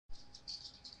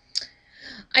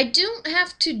I don't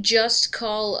have to just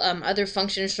call other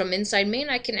functions from inside main.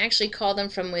 I can actually call them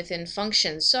from within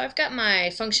functions. So I've got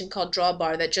my function called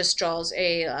drawBar that just draws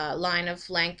a line of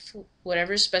length,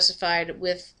 whatever is specified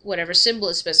with whatever symbol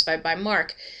is specified by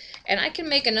mark. And I can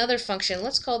make another function.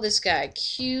 Let's call this guy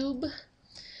cube,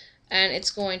 and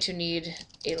it's going to need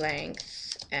a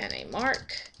length and a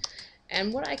mark.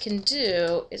 And what I can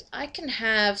do is I can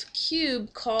have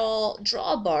cube call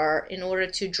drawBar in order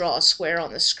to draw a square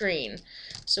on the screen.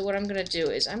 So what I'm going to do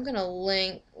is I'm going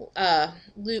to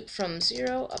loop from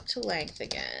 0 up to length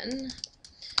again.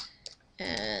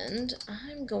 And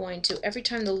I'm going to, every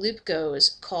time the loop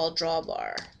goes, call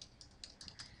drawBar.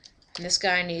 And this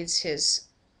guy needs his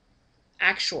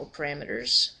actual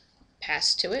parameters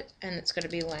passed to it, and it's going to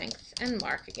be length and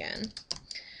mark again.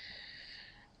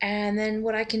 And then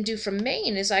what I can do from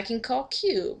main is I can call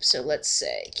cube. So let's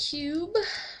say cube,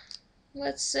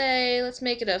 let's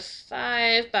make it a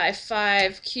 5 by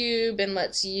 5 cube, and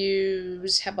let's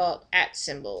use, how about @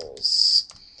 symbols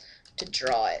to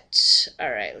draw it.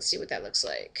 Alright, let's see what that looks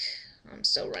like. I'm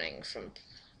still running from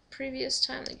previous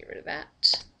time. Let me get rid of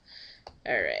that.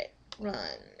 Alright,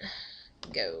 run,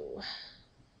 go.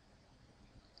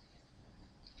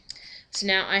 So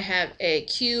now I have a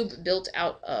cube built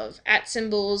out of @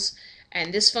 symbols,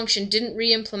 and this function didn't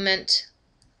re-implement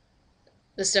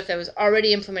the stuff that was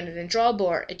already implemented in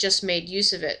drawBar. It just made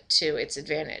use of it to its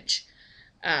advantage.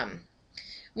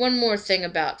 One more thing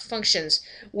about functions.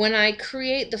 When I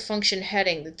create the function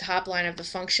heading, the top line of the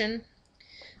function,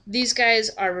 these guys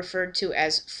are referred to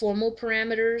as formal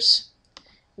parameters.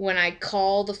 When I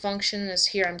call the function, as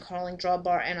here I'm calling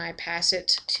drawBar, and I pass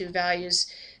it to values,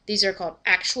 these are called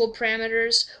actual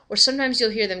parameters, or sometimes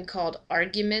you'll hear them called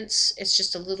arguments. It's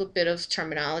just a little bit of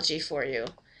terminology for you.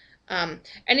 And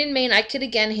in main, I could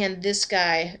again hand this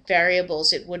guy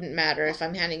variables. It wouldn't matter if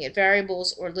I'm handing it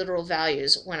variables or literal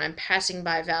values when I'm passing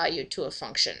by value to a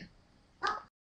function.